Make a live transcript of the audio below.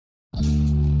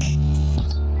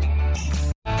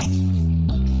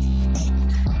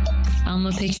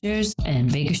Alma Pictures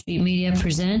and Baker Street Media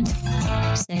present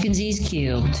Secondsies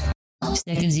Cubed.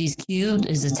 Secondsies Cubed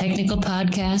is a technical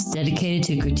podcast dedicated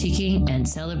to critiquing and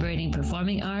celebrating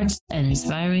performing arts and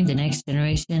inspiring the next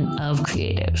generation of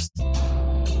creatives.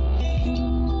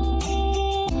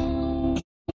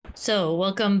 So,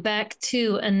 welcome back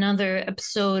to another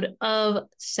episode of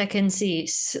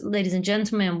Secondsies. Ladies and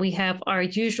gentlemen, we have our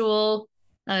usual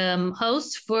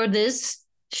host for this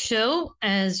show,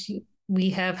 as we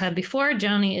have had before.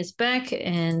 Johnny is back,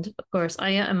 and of course, I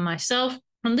am myself.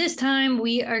 And this time,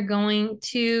 we are going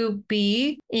to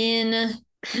be in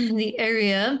the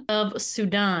area of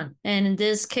Sudan. And in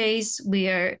this case, we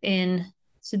are in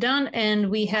Sudan, and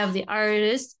we have the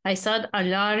artist Aysad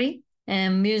Alari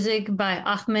and music by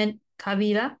Ahmed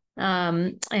Kabila.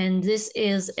 And this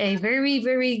is a very,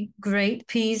 very great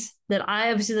piece that I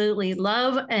absolutely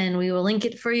love, and we will link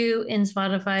it for you in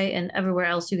Spotify and everywhere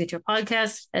else you get your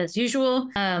podcasts as usual.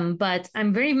 But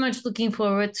I'm very much looking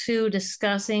forward to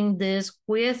discussing this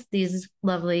with these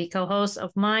lovely co-hosts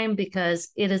of mine, because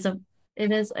it is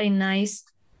a nice,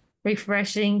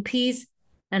 refreshing piece,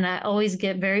 and I always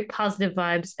get very positive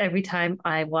vibes every time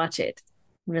I watch it.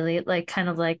 Really, kind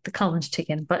of like the Collins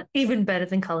Chicken, but even better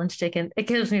than Collins Chicken. It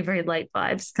gives me very light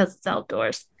vibes because it's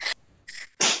outdoors.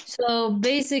 So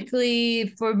basically,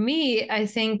 for me, I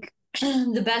think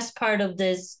the best part of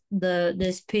this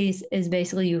piece is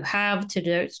basically you have to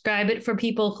describe it for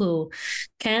people who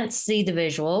can't see the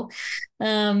visual.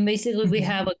 Basically, we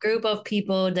have a group of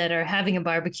people that are having a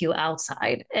barbecue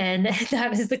outside, and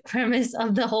that is the premise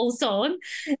of the whole song.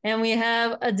 And we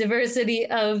have a diversity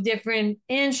of different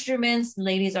instruments.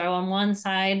 Ladies are on one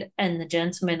side and the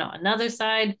gentlemen on another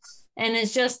side. And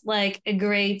it's just like a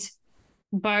great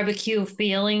barbecue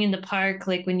feeling in the park,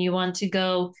 like when you want to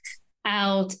go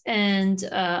out and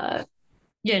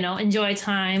enjoy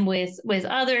time with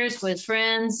others, with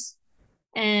friends.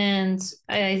 And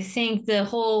I think the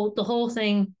whole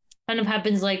thing kind of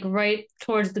happens like right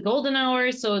towards the golden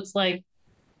hour, so it's like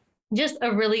just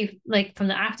a really, like, from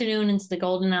the afternoon into the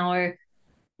golden hour,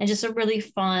 and just a really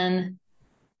fun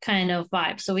kind of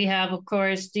vibe. So we have, of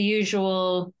course, the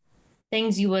usual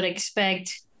things you would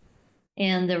expect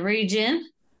in the region,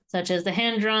 such as the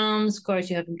hand drums. Of course,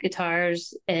 you have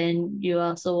guitars, and you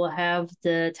also will have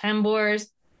the tambours,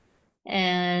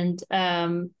 and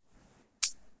a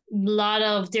lot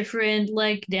of different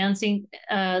like dancing,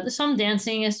 some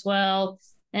dancing as well,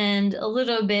 and a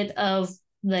little bit of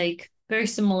like very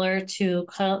similar to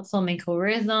flamenco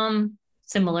rhythm,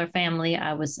 similar family,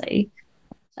 I would say,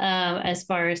 as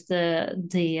far as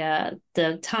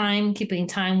the time, keeping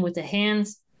time with the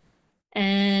hands.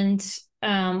 And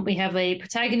we have a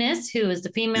protagonist who is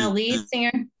the female lead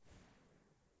singer.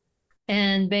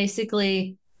 And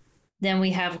basically, then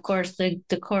we have, of course, the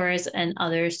chorus and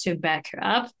others to back her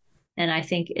up. And I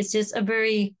think it's just a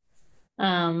very,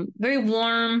 very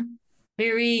warm,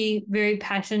 very, very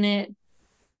passionate,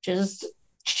 just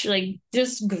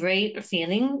great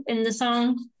feeling in the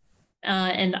song.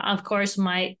 And of course,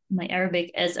 my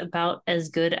Arabic is about as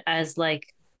good as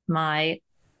like my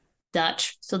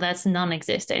Dutch, so that's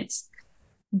non-existent.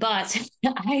 But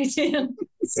I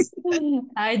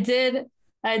did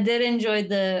enjoy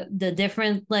the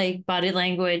different like body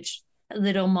language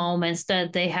little moments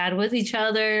that they had with each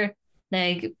other.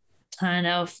 Like, kind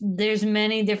of, there's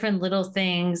many different little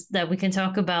things that we can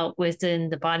talk about within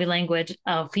the body language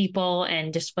of people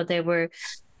and just what they were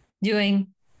doing.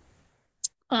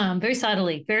 Very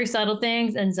subtle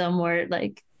things, and some were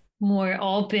like more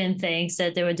open things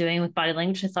that they were doing with body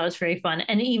language. I thought it was very fun.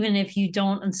 And even if you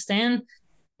don't understand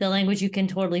the language, you can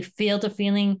totally feel the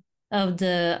feeling of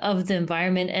the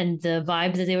environment and the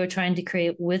vibe that they were trying to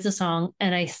create with the song.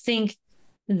 And I think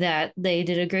that they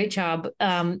did a great job.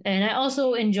 And I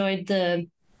also enjoyed the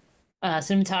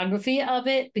cinematography of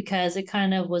it, because it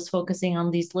kind of was focusing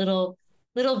on these little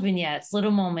vignettes,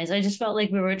 little moments. I just felt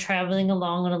like we were traveling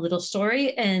along on a little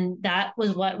story, and that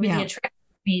was what really attracted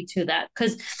me to that.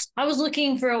 Because I was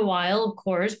looking for a while, of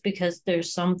course, because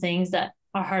there's some things that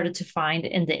are harder to find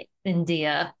in the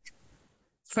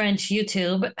French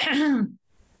YouTube.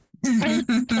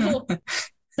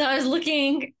 So I was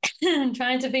looking and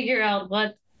trying to figure out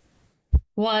what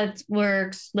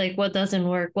works, like what doesn't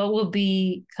work, what will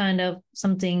be kind of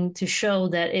something to show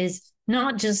that is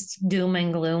not just doom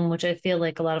and gloom, which I feel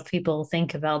like a lot of people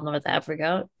think about North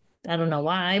Africa. I don't know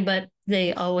why, but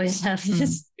they always have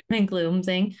this doom and gloom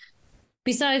thing,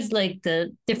 besides like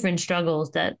the different struggles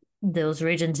that those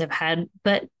regions have had.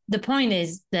 But the point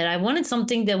is that I wanted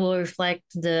something that will reflect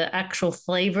the actual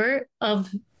flavor of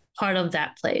part of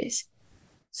that place.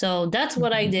 So that's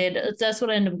what I did. That's what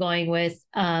I ended up going with.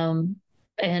 And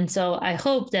so I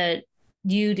hope that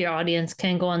you, dear audience,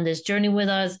 can go on this journey with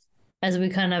us as we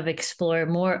kind of explore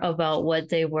more about what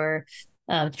they were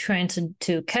trying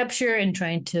to capture and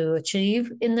trying to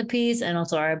achieve in the piece, and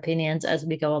also our opinions as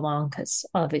we go along, because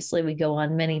obviously we go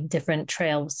on many different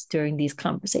trails during these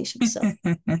conversations. So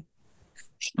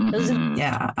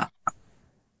yeah,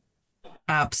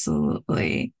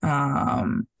 absolutely. I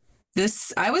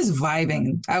was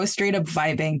vibing. I was straight up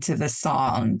vibing to the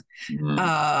song.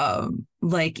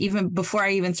 Like even before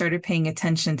I even started paying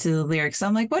attention to the lyrics,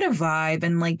 I'm like, what a vibe.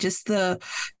 And like just the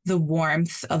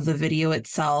warmth of the video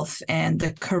itself and the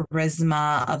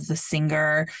charisma of the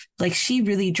singer, like she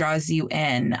really draws you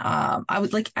in. I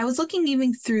was looking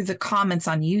even through the comments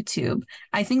on YouTube.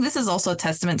 I think this is also a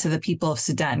testament to the people of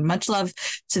Sudan. Much love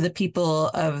to the people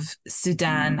of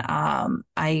Sudan.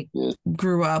 I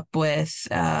grew up with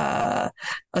a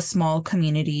small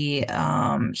community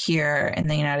here in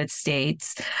the United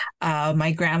States.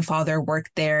 My grandfather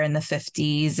worked there in the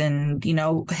 50s, and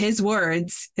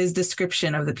his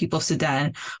description of the people of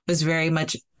Sudan was very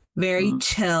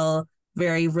chill,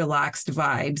 very relaxed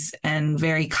vibes, and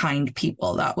very kind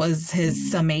people. That was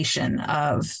his summation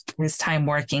of his time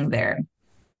working there.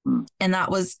 And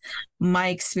that was my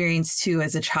experience too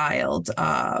as a child.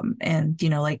 And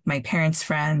like my parents'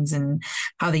 friends and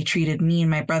how they treated me and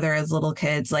my brother as little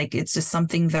kids. Like it's just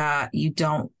something that you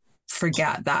don't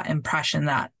forget, that impression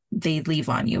that they leave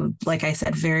on you. Like I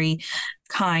said, very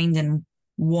kind and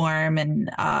warm and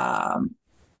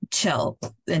chill,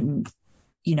 and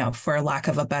for lack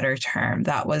of a better term,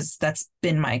 that's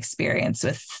been my experience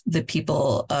with the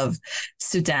people of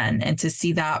Sudan. And to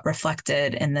see that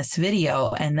reflected in this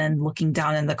video, and then looking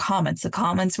down in the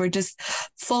comments were just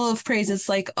full of praises,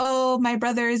 like, oh, my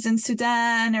brother is in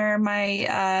Sudan, or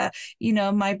my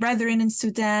my brethren in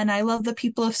Sudan, I love the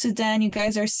people of Sudan, you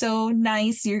guys are so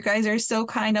nice, you guys are so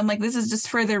kind. I'm like, this is just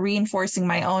further reinforcing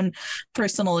my own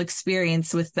personal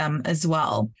experience with them as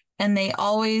well. And they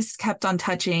always kept on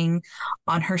touching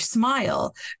on her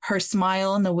smile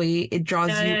and the way it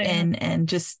draws you in and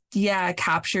just,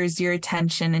 captures your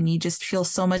attention. And you just feel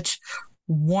so much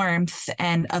warmth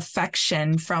and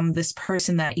affection from this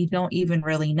person that you don't even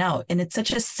really know. And it's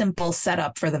such a simple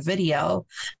setup for the video,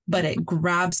 but it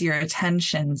grabs your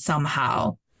attention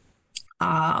somehow.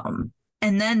 And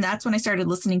then that's when I started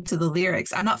listening to the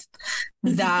lyrics. I'm not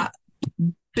that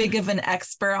big of an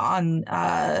expert on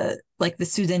like the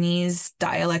Sudanese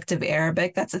dialect of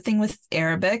Arabic. That's the thing with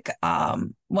Arabic.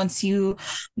 Once you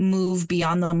move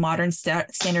beyond the modern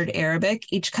standard Arabic,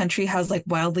 each country has like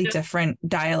wildly different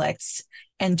dialects.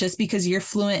 And just because you're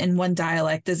fluent in one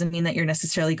dialect doesn't mean that you're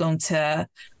necessarily going to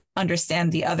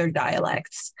understand the other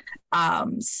dialects.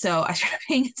 So I started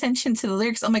paying attention to the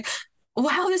lyrics. I'm like,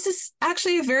 wow, this is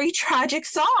actually a very tragic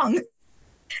song.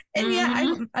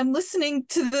 And I'm listening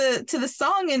to the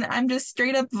song, and I'm just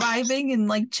straight up vibing and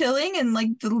like chilling, and like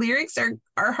the lyrics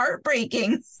are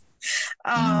heartbreaking.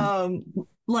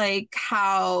 Like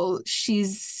how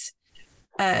she's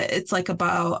it's like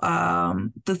about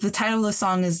the title of the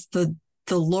song is the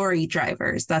lorry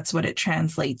drivers. That's what it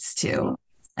translates to.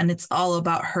 And it's all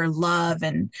about her love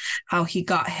and how he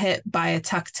got hit by a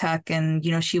tuk-tuk, and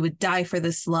she would die for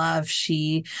this love.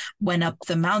 She went up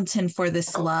the mountain for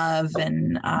this love,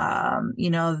 and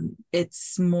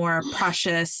it's more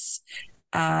precious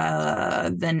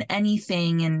than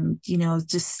anything. And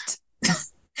just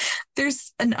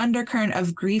there's an undercurrent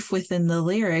of grief within the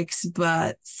lyrics,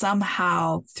 but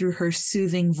somehow through her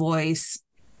soothing voice,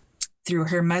 through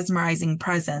her mesmerizing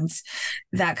presence,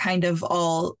 that kind of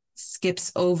all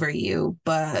skips over you.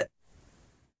 But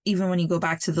even when you go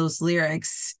back to those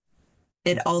lyrics,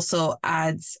 it also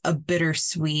adds a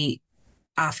bittersweet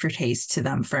aftertaste to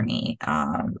them for me.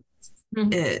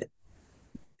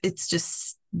 It's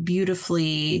just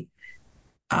beautifully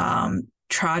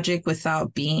tragic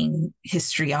without being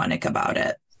histrionic about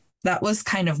it. That was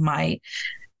kind of my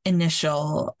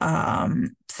initial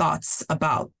thoughts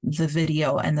about the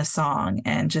video and the song,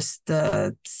 and just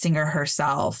the singer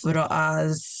herself.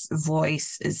 Roa's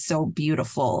voice is so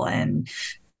beautiful and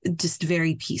just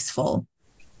very peaceful.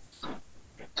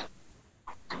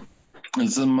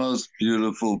 It's the most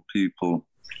beautiful people.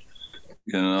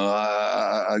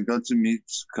 I got to meet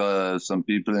some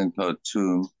people in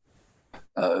Khartoum.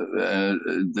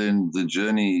 And then the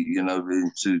journey,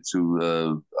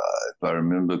 into if I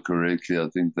remember correctly, I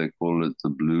think they call it the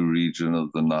blue region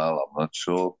of the Nile. I'm not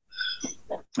sure.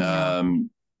 That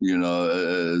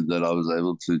I was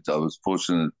able to. I was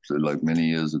fortunate, like many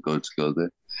years ago, to go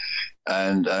there,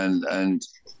 and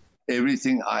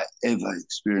everything I ever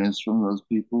experienced from those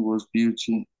people was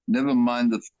beauty. never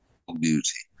mind the physical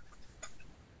beauty,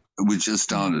 which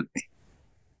astounded me.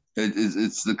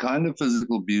 It's the kind of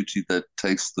physical beauty that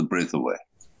takes the breath away.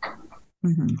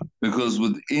 Mm-hmm. Because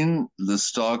within the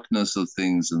starkness of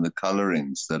things and the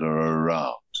colorings that are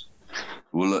around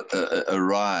will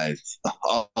arrive,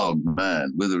 oh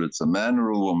man, whether it's a man or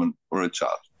a woman or a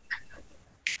child,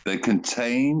 they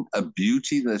contain a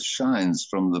beauty that shines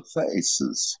from the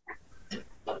faces,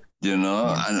 you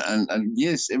know, and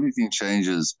yes, everything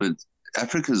changes, but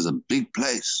Africa is a big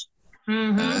place.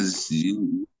 Mm-hmm. And as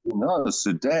you know,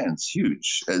 Sudan's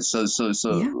huge. And so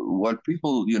what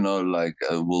people, you know, like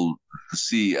will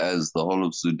see as the whole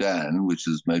of Sudan, which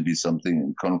is maybe something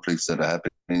in conflicts that are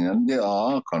happening, and there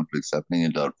are conflicts happening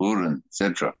in Darfur and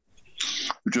etc.,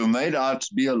 which are made out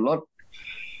to be a lot,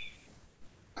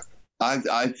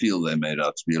 I feel they're made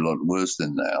out to be a lot worse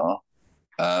than they are.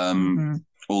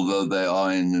 Although they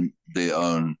are in their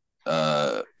own,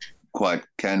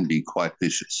 can be quite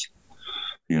vicious.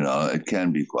 You know, it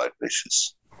can be quite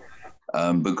vicious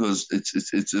because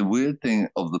it's a weird thing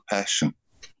of the passion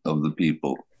of the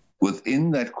people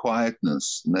within that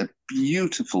quietness, that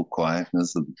beautiful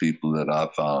quietness of the people that I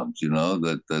found, you know,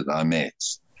 that I met.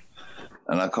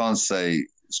 And I can't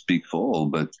speak for all,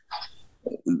 but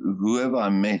whoever I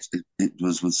met, it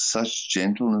was with such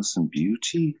gentleness and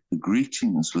beauty. The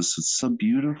greetings were so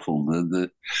beautiful.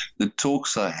 The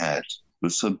talks I had were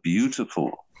so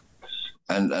beautiful.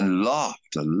 And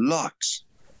laughed a lot.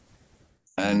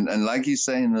 And like you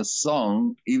say in the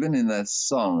song, even in that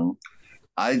song,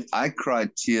 I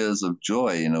cried tears of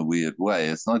joy in a weird way.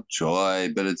 It's not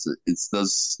joy, but it's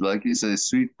those, like you say,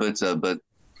 sweet bitter, but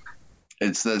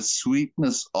it's that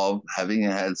sweetness of having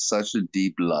had such a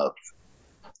deep love,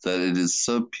 that it is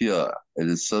so pure, it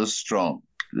is so strong,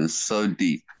 it is so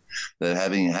deep, that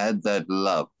having had that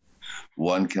love,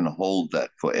 one can hold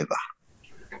that forever.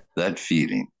 That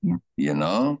feeling, you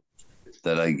know,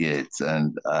 that I get,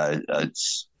 and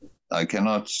I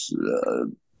cannot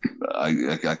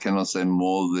say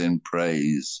more than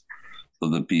praise for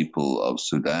the people of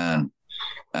Sudan,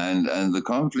 and the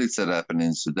conflicts that happen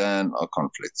in Sudan are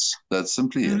conflicts. That's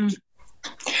simply it.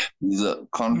 These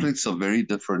conflicts are very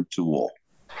different to war.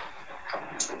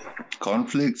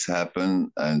 Conflicts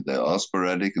happen, and they are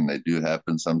sporadic, and they do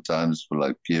happen sometimes for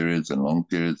like periods and long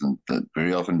periods, and that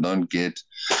very often don't get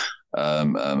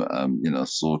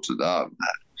sorted out.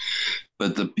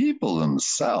 But the people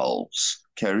themselves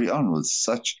carry on with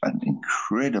such an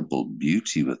incredible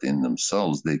beauty within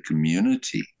themselves, their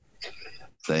community.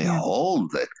 They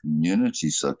hold that community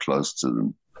so close to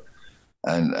them.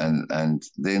 And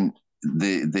then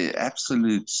the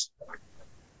absolute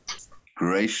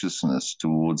graciousness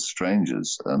towards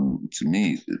strangers, to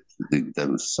me, they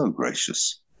were so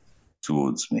gracious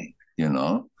towards me, you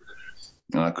know.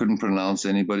 And I couldn't pronounce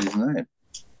anybody's name.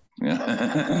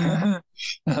 I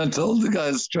told the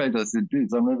guys straight, I said,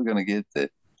 dudes, I'm never going to get there.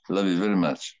 Love you very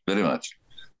much, very much.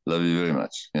 Love you very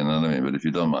much. You know what I mean? But if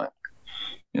you don't mind,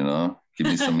 you know, give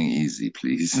me something easy,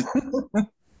 please.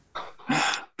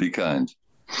 Be kind,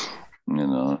 you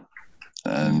know.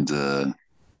 And I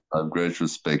have great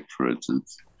respect for it.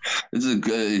 It's a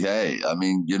good, hey, I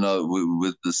mean, you know,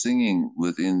 with the singing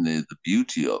within the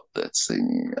beauty of that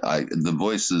singing, the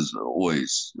voices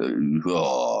always,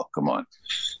 oh, come on.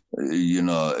 You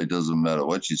know, it doesn't matter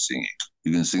what you're singing.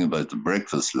 You can sing about the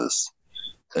breakfast list.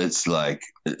 It's like,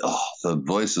 the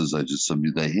voices are just so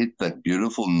beautiful. They hit that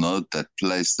beautiful note, that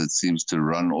place that seems to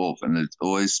run off, and it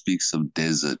always speaks of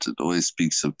desert. It always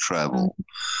speaks of travel.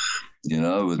 You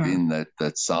know, within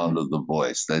that sound of the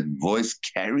voice. That voice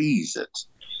carries it.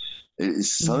 It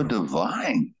is so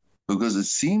divine, because it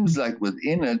seems like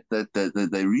within it that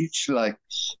they reach like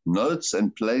notes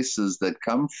and places that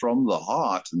come from the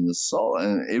heart and the soul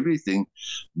and everything,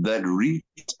 that reach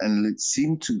and it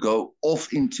seemed to go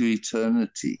off into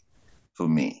eternity for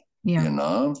me, you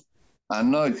know. I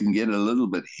know it can get a little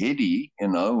bit heady, you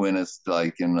know, when it's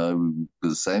like, you know,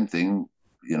 the same thing.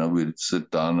 You know, we'd sit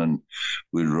down and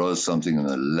we'd roast something, and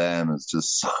the lamb is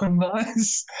just so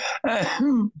nice,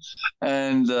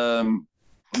 and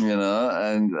you know,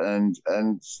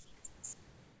 and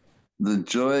the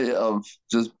joy of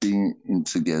just being in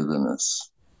togetherness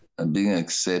and being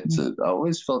accepted. I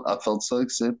felt so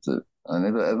accepted. I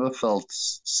never ever felt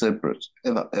separate,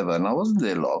 ever, and I wasn't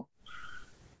there long.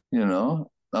 You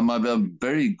know, I'm a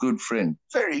very good friend,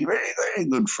 very, very, very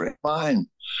good friend of mine.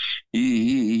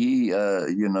 He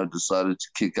you know, decided to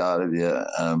kick out of here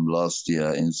last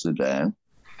year in Sudan,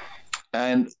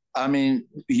 and I mean,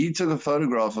 he took a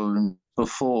photograph of him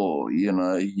before, you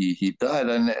know, he died,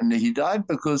 and he died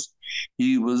because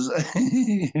he was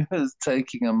he was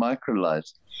taking a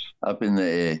microlight up in the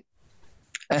air,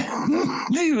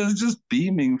 And he was just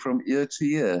beaming from ear to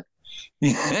ear.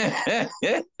 He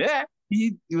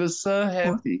was so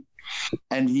happy.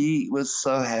 And he was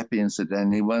so happy in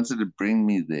Sudan. He wanted to bring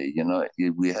me there.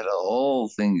 We had a whole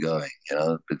thing going,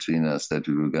 between us that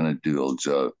we were going to do, old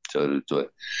Joe to do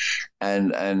it.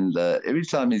 And every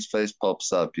time his face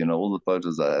pops up, all the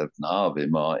photos I have now of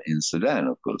him are in Sudan,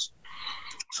 of course.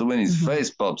 So when his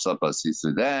face pops up, I see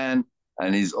Sudan,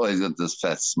 and he's always got this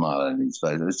fat smile on his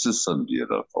face. It's just so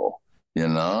beautiful,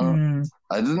 I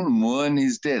didn't mourn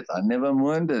his death. I never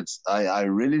mourned it. I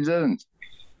really didn't.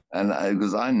 And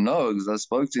because I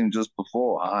spoke to him just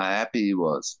before, how happy he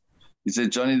was. He said,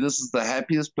 Johnny, this is the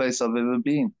happiest place I've ever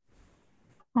been.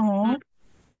 Oh,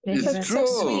 it's true.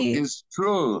 So sweet. It's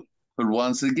true. But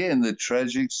once again, the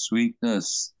tragic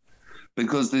sweetness,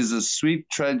 because there's a sweet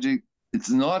tragic, it's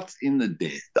not in the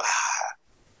death.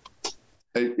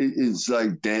 It's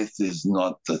like death is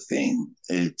not the thing.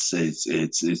 It's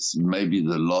maybe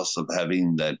the loss of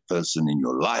having that person in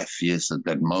your life. Yes, at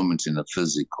that moment in the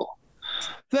physical.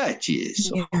 That,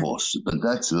 yes, of course, but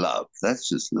that's love. That's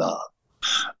just love.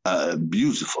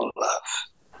 Beautiful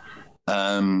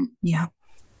love. Yeah.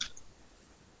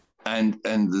 And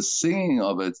the singing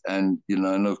of it, and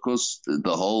and of course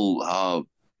the whole how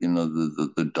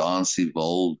the dance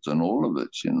evolved and all of it,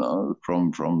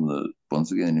 from the,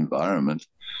 once again, environment.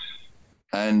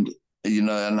 And and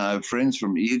I have friends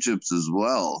from Egypt as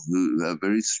well who have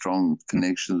very strong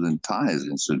connections and ties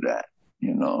in Sudan,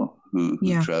 who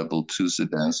travel to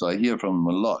Sudan. So I hear from them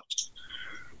a lot.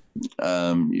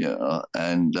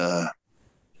 And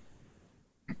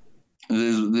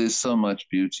there's so much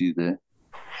beauty there.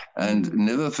 And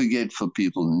never forget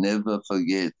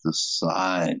the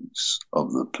size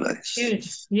of the place. Huge.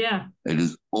 Yeah. It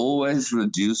is always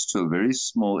reduced to a very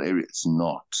small area. It's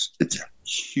not. It's a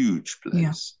huge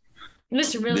place. Yeah.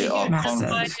 It's really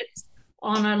massive.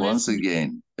 On our Once list.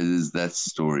 again, it is that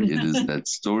story. It is that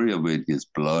story of where it gets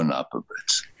blown up a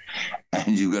bit.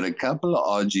 And you've got a couple of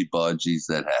argy-bargies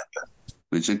that happen,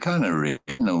 which are kind of rare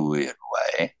in a weird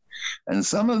way. And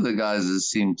some of the guys, it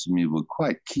seemed to me, were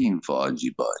quite keen for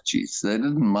argy-bargies. They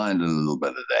didn't mind a little bit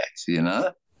of that,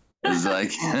 It was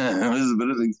like, it was a bit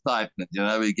of excitement,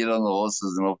 We get on the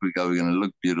horses and off we go. We're going to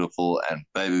look beautiful, and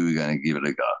baby, we're going to give it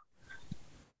a go.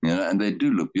 And they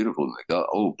do look beautiful. And they go,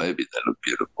 oh, baby, they look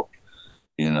beautiful.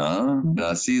 And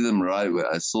I see them ride.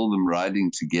 I saw them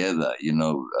riding together.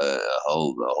 A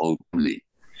whole family,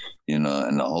 and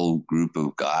a whole group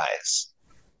of guys.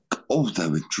 Oh, they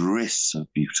were dressed so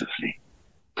beautifully.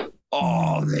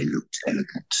 Oh, they looked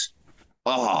elegant.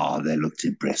 Oh, they looked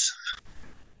impressive.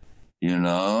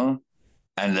 And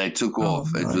they took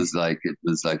off. It was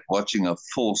like watching a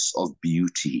force of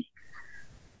beauty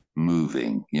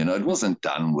moving. It wasn't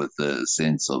done with a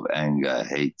sense of anger,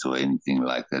 hate, or anything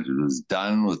like that. It was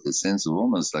done with a sense of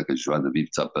almost like a joie de vivre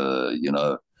type of,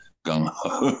 gung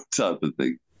ho type of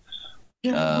thing.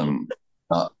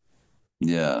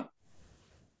 Yeah.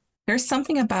 There's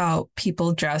something about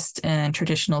people dressed in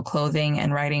traditional clothing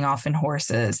and riding off in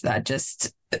horses that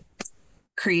just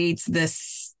creates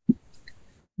this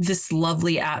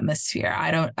lovely atmosphere.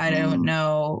 I don't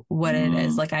know what it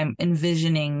is. Like, I'm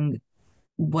envisioning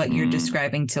what you're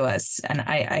describing to us, and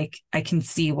I can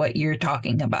see what you're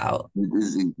talking about. It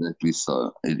is exactly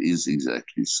so. It is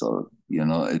exactly so.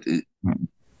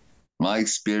 My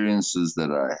experiences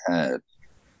that I had,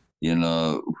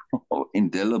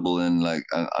 indelible and like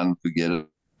unforgettable,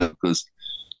 because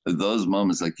those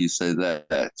moments, like you say that,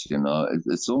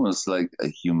 it's almost like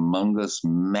a humongous,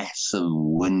 massive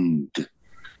wind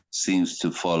seems to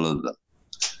follow them.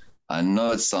 I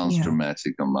know it sounds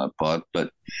dramatic on my part,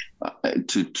 but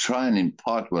to try and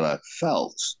impart what I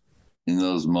felt in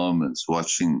those moments,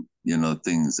 watching,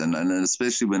 things, and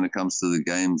especially when it comes to the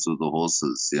games with the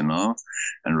horses,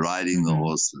 and riding the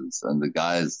horses and the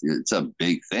guys, it's a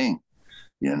big thing,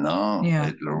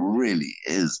 It really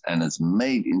is. And it's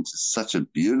made into such a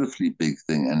beautifully big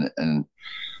thing. And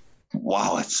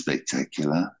wow, it's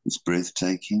spectacular. It's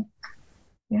breathtaking.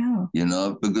 Yeah.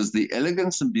 Because the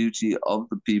elegance and beauty of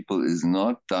the people is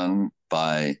not done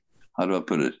by, how do I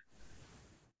put it?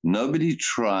 Nobody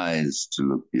tries to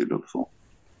look beautiful.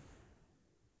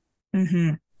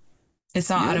 It's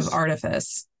not out of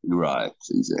artifice. Right,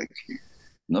 exactly.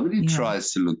 Nobody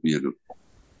tries to look beautiful.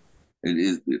 It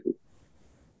is beautiful.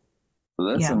 So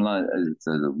that's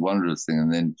a wondrous thing.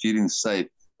 And then feeling safe,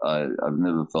 I've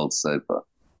never felt safer,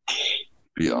 to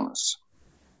be honest.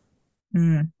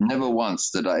 Never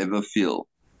once did I ever feel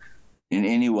in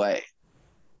any way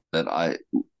that I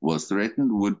was threatened,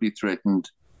 would be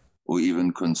threatened, or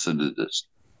even considered it.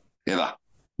 Ever.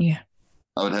 Yeah.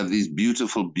 I would have these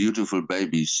beautiful, beautiful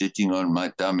babies sitting on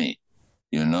my tummy.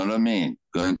 You know what I mean?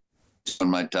 Going on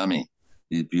my tummy.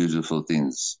 These beautiful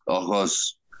things.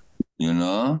 Ojos, you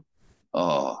know?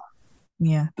 Oh,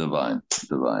 Yeah. divine,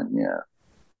 yeah.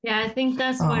 Yeah, I think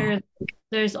that's where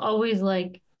there's always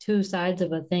like two sides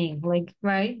of a thing. Like,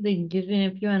 right? Like, even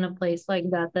if you're in a place like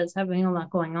that that's having a lot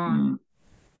going on,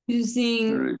 you're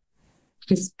seeing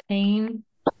this pain,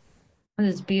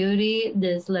 this beauty,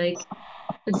 this like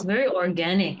it's very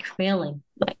organic feeling.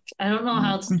 Like I don't know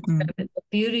how to describe it. The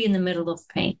beauty in the middle of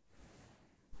pain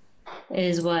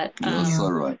is what You're so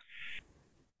right.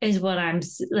 is what I'm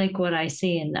like what I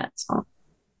see in that song.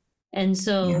 And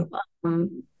so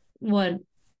what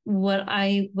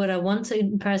I want to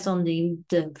impress on the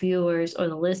viewers or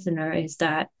the listener is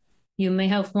that you may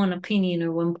have one opinion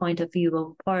or one point of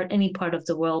view of any part of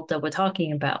the world that we're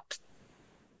talking about,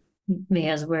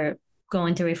 because we're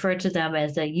going to refer to them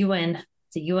as the UN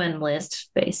list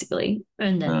basically,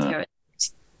 and then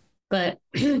terrorists. But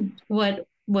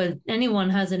what anyone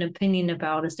has an opinion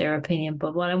about is their opinion.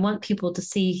 But what I want people to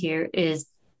see here is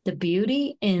the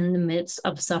beauty in the midst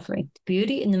of suffering,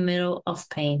 beauty in the middle of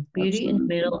pain, beauty in the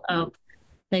middle of,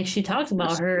 like she talks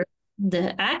about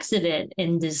the accident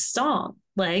in this song,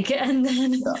 like, and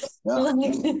then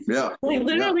like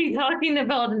literally talking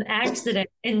about an accident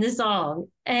in the song,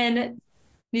 and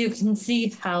you can see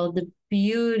how the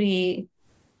beauty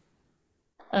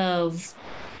of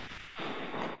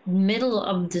middle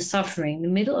of the suffering, the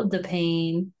middle of the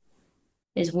pain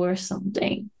is worth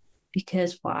something.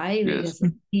 Because why? Because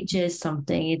it teaches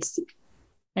something.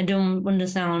 I don't want to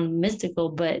sound mystical,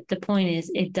 but the point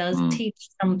is it does teach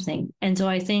something. And so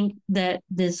I think that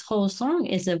this whole song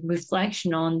is a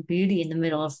reflection on beauty in the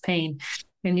middle of pain.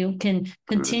 And you can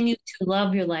continue to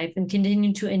love your life and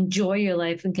continue to enjoy your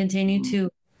life and continue to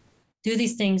do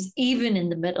these things even in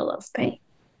the middle of pain.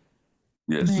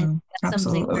 Yes, that's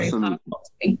something very powerful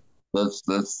to me. That's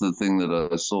the thing that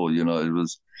I saw. You know, it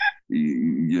was,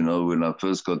 you know, when I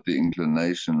first got the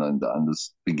inclination and the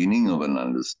beginning of an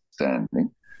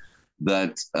understanding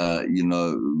that, you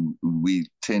know, we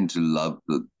tend to love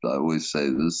I always say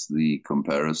this, the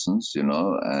comparisons, you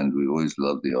know, and we always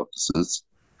love the opposites.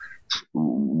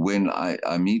 When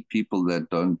I meet people that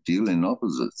don't deal in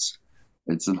opposites,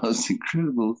 it's the most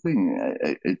incredible thing.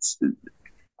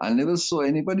 I never saw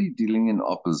anybody dealing in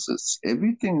opposites.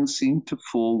 Everything seemed to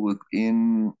fall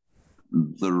within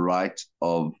the right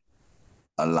of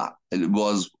Allah. It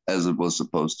was as it was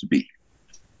supposed to be.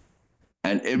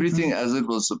 And everything as it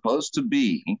was supposed to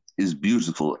be is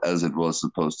beautiful as it was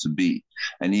supposed to be.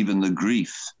 And even the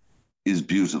grief is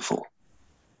beautiful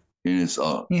in its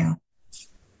own. Yeah.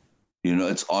 You know,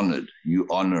 it's honored. You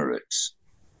honor it.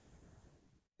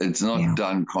 It's not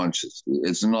done consciously.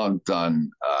 It's not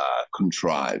done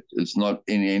contrived. It's not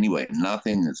in any way.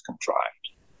 Nothing is contrived.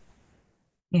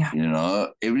 Yeah. You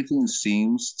know, everything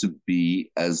seems to be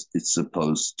as it's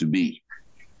supposed to be.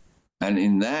 And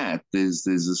in that, there's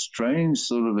a strange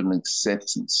sort of an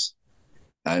acceptance.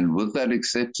 And with that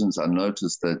acceptance, I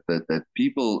noticed that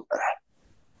people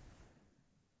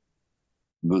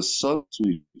were so to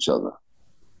each other.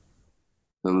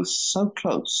 They were so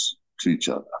close to each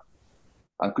other.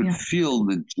 I could feel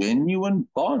the genuine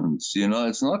bonds, you know.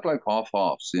 It's not like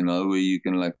half-halves, you know, where you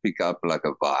can like pick up like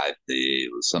a vibe there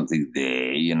or something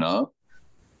there, you know.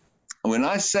 When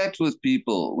I sat with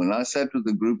people, when I sat with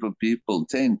a group of people,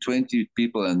 10, 20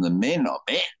 people, and the men are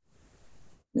men,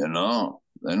 you know,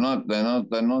 they're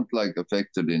not like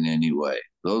affected in any way.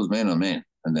 Those men are men,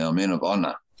 and they are men of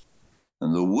honor.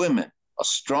 And the women are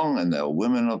strong, and they are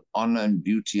women of honor and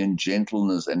beauty and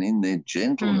gentleness. And in their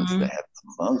gentleness, they have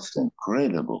the most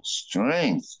incredible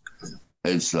strength.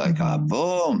 It's like a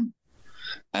boom.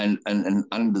 And an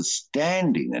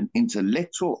understanding, an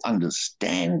intellectual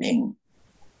understanding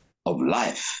of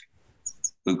life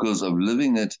because of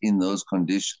living it in those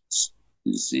conditions.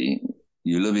 You see,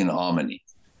 you live in harmony.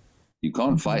 You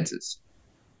can't fight it.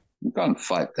 You can't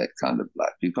fight that kind of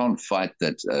life. You can't fight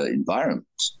that environment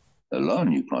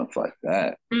alone. You can't fight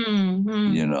that,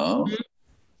 you know?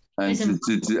 And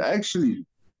to actually,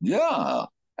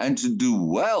 and to do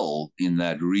well in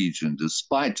that region,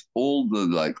 despite all the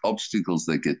like obstacles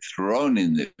that get thrown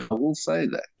in there, I will say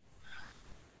that.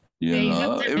 You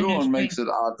know, everyone makes it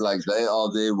out like they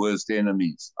are their worst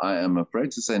enemies. I am afraid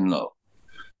to say no.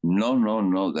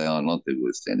 No, they are not their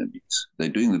worst enemies. They're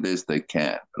doing the best they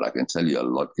can, but I can tell you a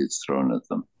lot gets thrown at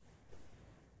them.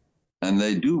 And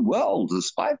they do well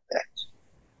despite that.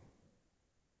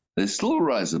 They still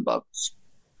rise above us.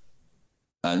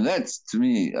 And that's, to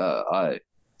me,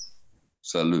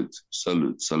 Salute,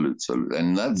 salute, salute, salute.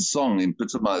 And that song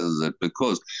epitomizes it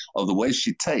because of the way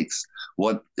she takes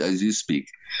what, as you speak,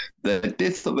 the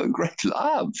death of a great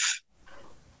love.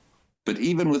 But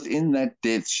even within that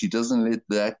death, she doesn't let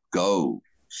that go.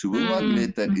 She will not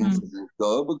let that incident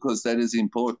go because that is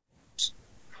important.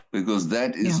 Because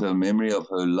that is her memory of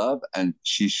her love, and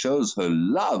she shows her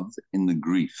love in the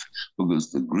grief,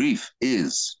 because the grief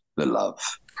is the love.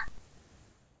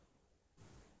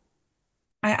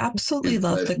 I absolutely If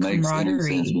love that the makes any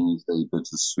camaraderie. sense when you say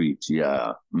bittersweet,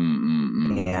 yeah.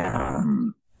 Yeah.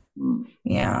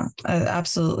 Yeah,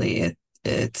 absolutely.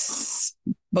 It's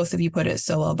both of you put it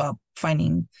so well about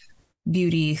finding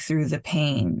beauty through the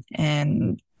pain,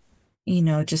 and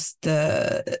just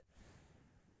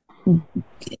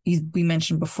we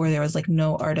mentioned before there was like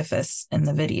no artifice in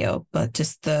the video, but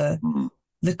just the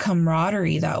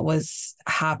camaraderie that was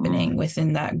happening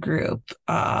within that group.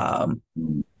 I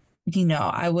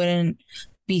wouldn't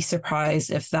be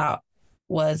surprised if that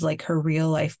was like her real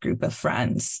life group of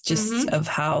friends, just of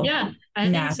how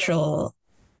natural.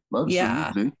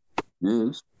 Absolutely.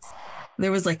 Yes.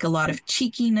 There was like a lot of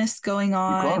cheekiness going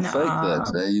on. You can't fake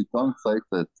that, eh? You can't fake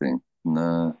that thing.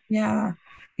 No. Yeah.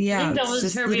 Yeah. I think that was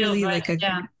just her literally real like life.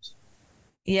 And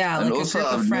like also, a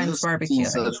group of I've friends never seen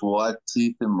barbecuing. such white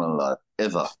teeth in my life,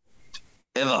 ever.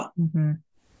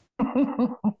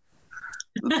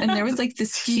 And there was like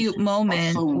this cute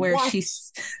moment where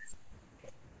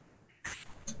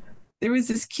there was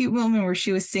this cute moment where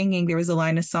she was singing. There was a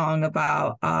line of song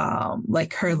about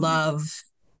like her love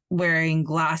wearing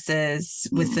glasses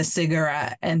with a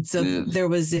cigarette. And so there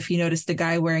was, if you notice, the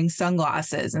guy wearing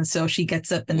sunglasses. And so she gets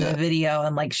up in the video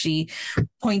and like she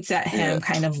points at him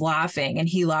kind of laughing, and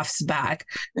he laughs back.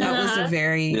 That was a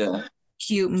very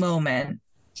cute moment.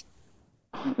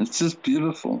 It's just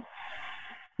beautiful.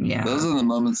 Yeah. Those are the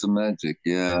moments of magic.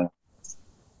 Yeah.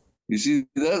 You see,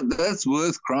 that's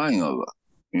worth crying over.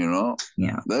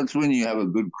 Yeah. That's when you have a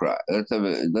good cry.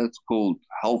 That's called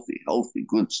healthy,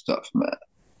 good stuff, man.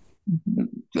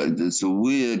 It's a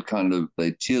weird kind of,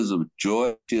 they tears of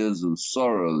joy, tears of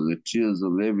sorrow, the tears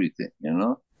of everything,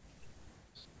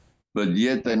 But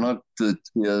yet they're not the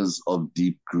tears of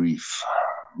deep grief.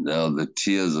 They're the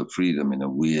tears of freedom in a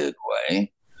weird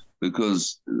way,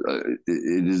 because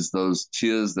it is those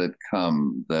tears that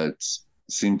come that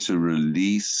seem to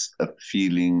release a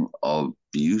feeling of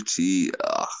beauty.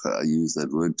 I use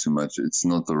that word too much. It's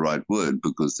not the right word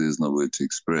because there's no word to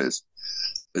express.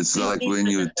 It's like when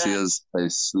your tears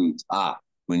taste sweet.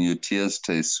 When your tears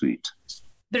taste sweet.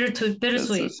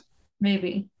 Bittersweet,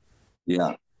 maybe.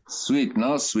 Yeah. Sweet.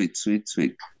 No, sweet.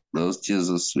 Those tears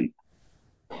are sweet.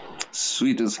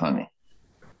 Sweet as honey.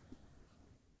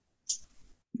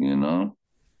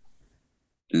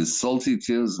 There's salty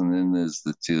tears, and then there's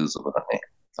the tears of honey.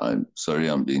 I'm sorry,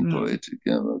 I'm being poetic.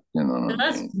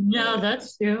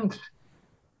 That's true.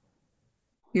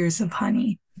 Tears of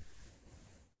honey.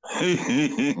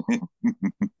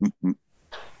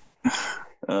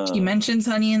 She mentions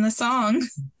honey in the song.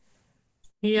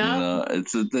 Yeah.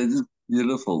 It's just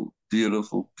beautiful,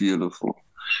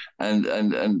 and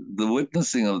the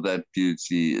witnessing of that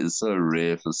beauty is so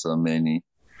rare for so many.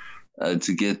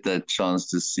 To get that chance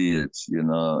to see it,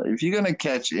 if you're going to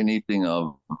catch anything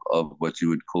of what you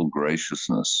would call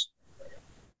graciousness,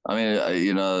 I mean,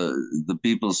 the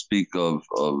people speak of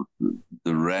the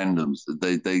randoms.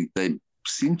 They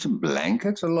seem to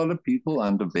blanket a lot of people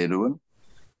under Bedouin.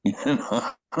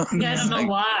 I don't know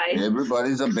why.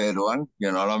 Everybody's a Bedouin.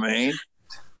 You know what I mean?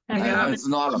 It's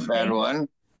not a Bedouin,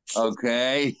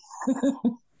 okay?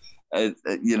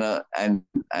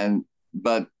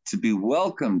 But to be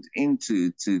welcomed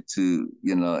into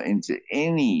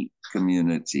any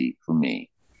community for me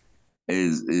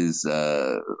is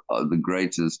the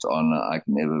greatest honor I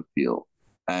can ever feel,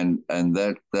 and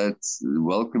that's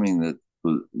welcoming that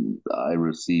I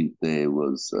received there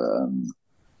was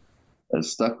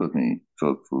has stuck with me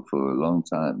for a long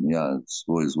time. Yeah, it's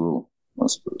always will, I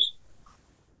suppose.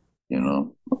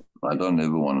 I don't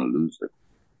ever want to lose it.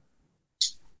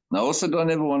 I also don't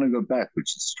ever want to go back,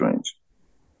 which is strange.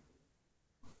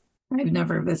 I've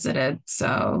never visited,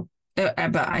 so but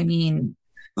I mean,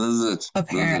 visit.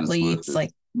 Apparently, it's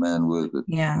like worth it.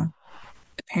 Yeah,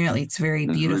 apparently it's very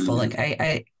beautiful. Really,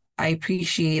 like I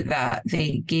appreciate that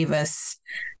they gave us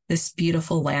this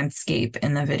beautiful landscape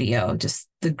in the video, just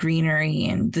the greenery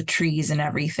and the trees and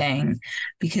everything.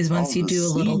 Because once you do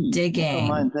a little digging, never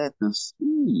mind that, the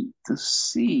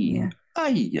sea.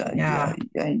 Yeah.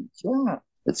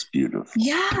 It's beautiful.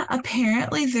 Yeah,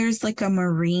 apparently there's like a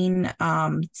marine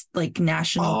like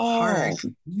national park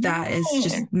that is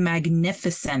just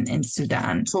magnificent in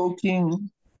Sudan.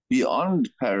 beyond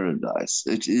paradise.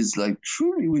 It is like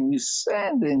truly when you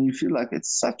stand there and you feel like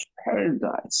it's such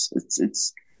paradise.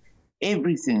 It's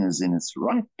everything is in its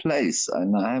right place.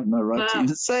 And I have no right to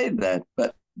even say that,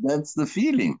 but that's the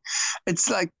feeling. It's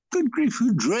like, good grief,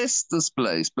 who dressed this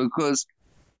place? Because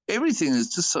everything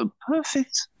is just so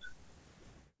perfect.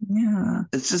 Yeah.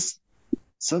 It's just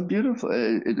so beautiful.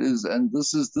 It is. And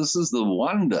this is the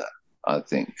wonder, I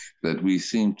think, that we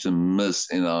seem to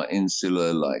miss in our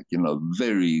insular, like,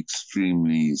 very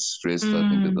extremely stressed, I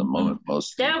think, at the moment,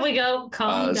 mostly. There we go.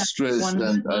 Calm down. Stressed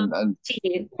and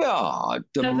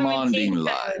demanding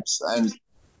lives. And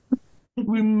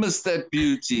we miss that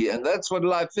beauty. And that's what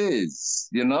life is.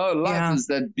 Life is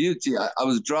that beauty. I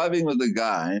was driving with a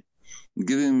guy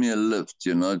giving me a lift,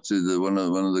 to one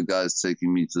of the guys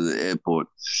taking me to the airport.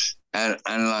 And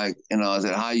like, I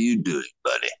said, how you doing,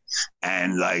 buddy?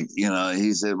 And like,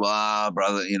 he said, well,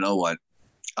 brother, you know what?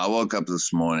 I woke up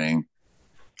this morning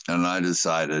and I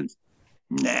decided,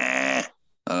 nah, I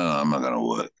don't know, I'm not going to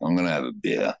work. I'm going to have a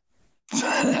beer. So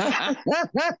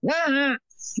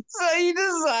he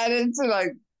decided to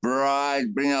like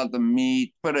bring out the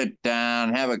meat, put it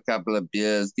down, have a couple of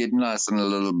beers, get nice and a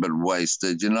little bit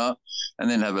wasted, and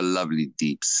then have a lovely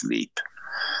deep sleep.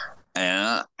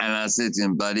 And I said to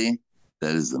him, buddy,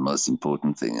 that is the most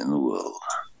important thing in the world.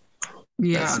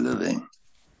 Yeah. That's living.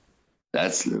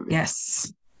 That's living.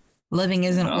 Yes. Living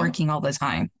isn't working all the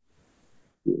time.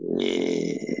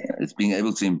 Yeah. It's being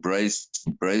able to embrace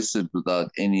it without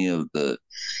any of the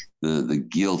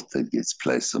guilt that gets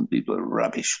placed on people.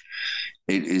 Rubbish.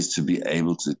 It is to be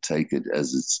able to take it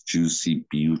as its juicy,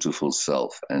 beautiful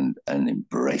self and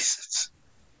embrace it.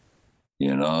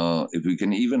 If we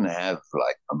can even have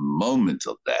like a moment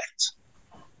of that,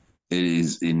 it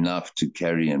is enough to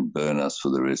carry and burn us for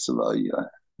the rest of our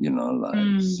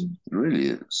lives. It really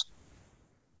is.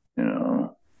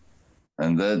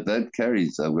 And that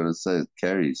carries, I've got to say, it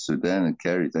carries. Sudan, it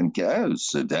carries. And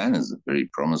Sudan is a very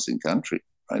promising country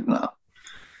right now.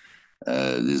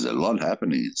 There's a lot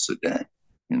happening in Sudan.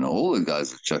 All the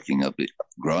guys are chucking up.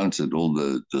 Granted, all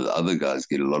the other guys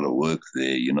get a lot of work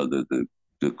there,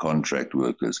 the contract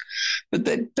workers, but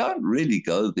they don't really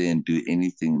go there and do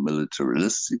anything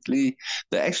militaristically.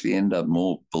 They actually end up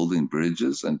more building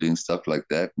bridges and doing stuff like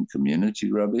that and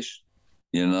community rubbish.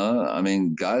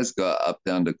 Guys go up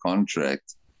down to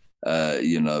contract,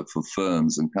 for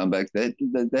firms and come back. They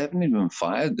haven't even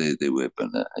fired their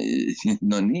weapon.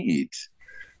 No need.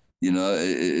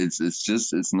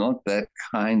 It's not that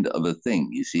kind of a thing.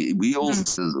 You see, we all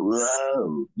say,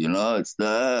 whoa, it's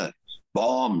the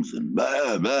bombs and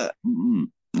blah, blah. Mm-hmm.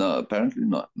 No, apparently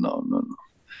not. No.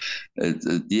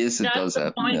 Yes, it does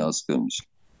happen in our skirmish.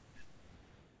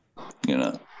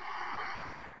 That's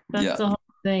the whole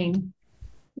thing.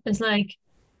 It's like,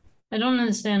 I don't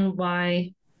understand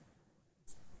why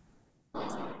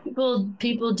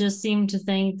people just seem to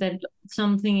think that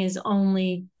something is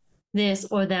only this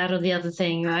or that or the other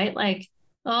thing, right? Like,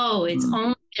 it's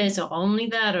only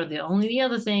that or only the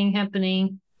other thing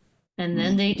happening. And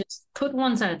then they just put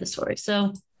one side of the story.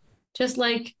 So just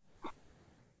like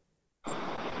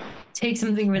take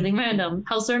something really random,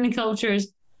 how certain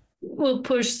cultures will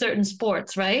push certain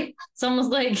sports, right? It's almost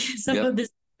like some of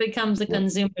this becomes a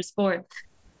consumer sport.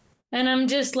 And I'm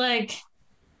just like,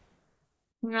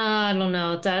 I don't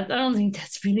know. I don't think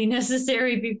that's really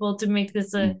necessary, people, to make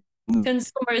this a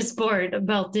consumer sport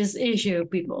about this issue,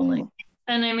 people. Like,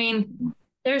 and I mean,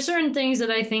 there are certain things that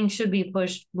I think should be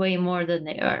pushed way more than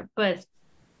they are. But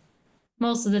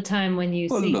most of the time when you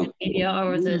see the media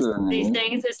or these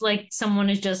things, it's like someone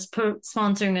is just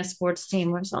sponsoring a sports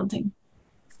team or something.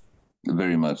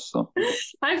 Very much so.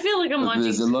 I feel like I'm watching.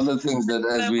 There's a lot of things that,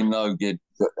 as we know,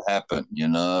 happen,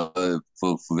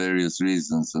 for various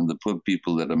reasons. And the poor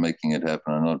people that are making it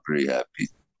happen are not very happy.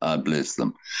 I bless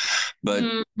them. But,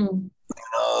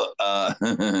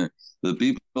 the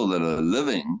people that are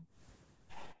living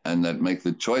and that make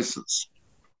the choices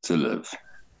to live,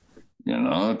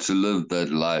 to live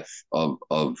that life of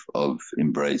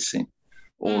embracing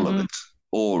all of it,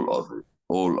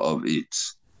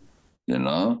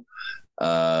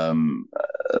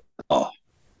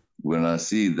 when I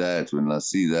see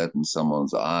that in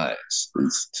someone's eyes,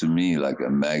 it's to me like a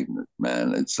magnet,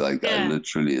 man. It's like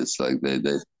it's like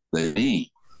they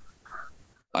me.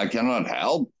 I cannot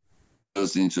help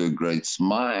burst into a great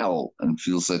smile and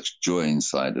feel such joy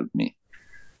inside of me,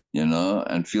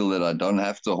 and feel that I don't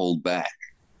have to hold back.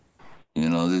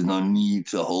 There's no need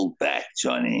to hold back,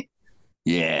 Johnny.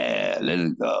 Yeah, let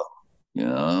it go,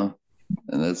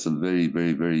 and that's a very,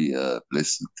 very, very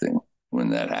blessed thing when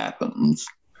that happens.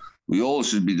 We all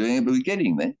should be doing it, but we're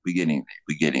getting there.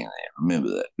 Remember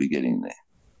that. We're getting there.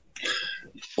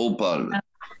 All part of it.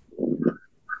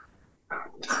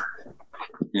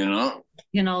 You know?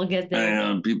 You can all get there.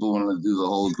 And people want to do the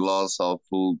whole glass half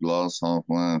full, glass half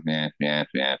full.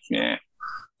 Yeah.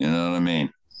 You know what I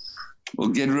mean? Well,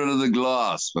 get rid of the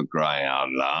glass, for crying out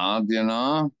loud, you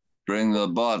know? Bring the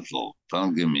bottle.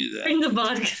 Don't give me that. Bring the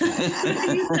vodka.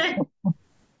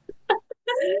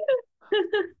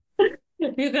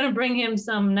 You're going to bring him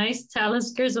some nice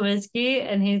Taliskers whiskey,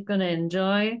 and he's going to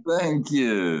enjoy. Thank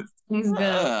you. He's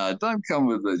good. Don't come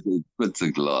with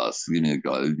a glass. Give me a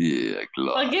glass. Yeah, a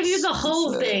glass. I'll give you the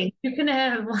whole thing. You can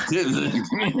have one. Give me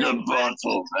the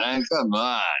bottle, man. Come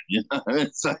on. You know,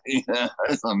 it's a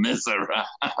mess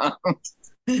around.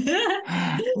 You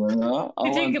know?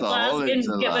 You take a glass and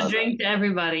give a drink to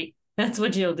everybody. That's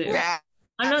what you'll do. Yeah.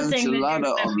 I'm not saying that you're going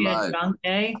to be a drunk,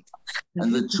 eh?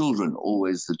 And the children,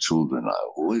 always the children. I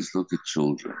always look at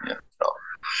children, you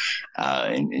know,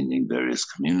 in various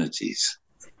communities.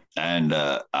 And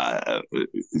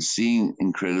seeing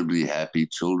incredibly happy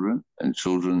children and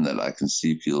children that I can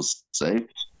see feel safe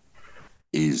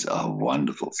is a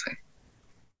wonderful thing.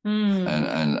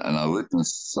 And I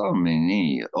witnessed so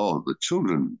many. The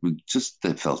children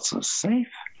they felt so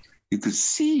safe. You could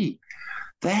see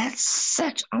they had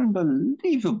such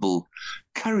unbelievable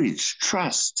courage,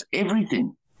 trust,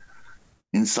 everything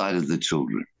inside of the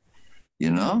children.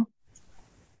 You know,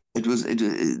 that's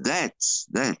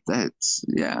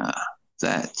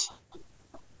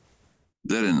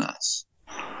very nice.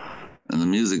 And the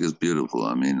music is beautiful.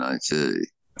 I mean, I tell you,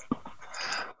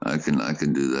 I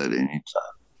can do that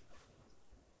anytime.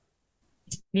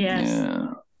 Yes.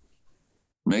 Yeah.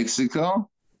 Mexico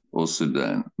or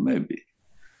Sudan, maybe.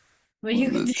 Well,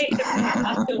 you can take it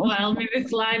for a while, maybe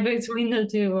fly between the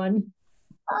two ones.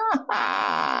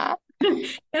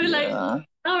 It was like,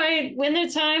 all right, winter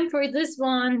time for this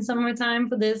one, summertime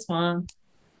for this one.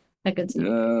 I could see.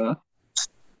 Yeah.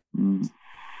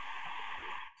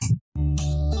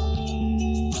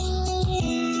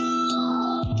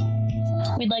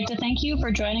 We'd like to thank you for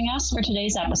joining us for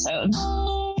today's episode.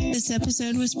 This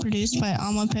episode was produced by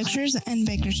Alma Pictures and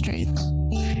Baker Street.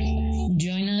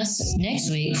 Join us next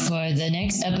week for the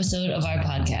next episode of our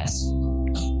podcast.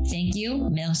 Thank you,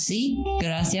 merci,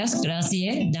 gracias,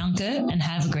 grazie, danke, and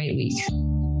have a great week.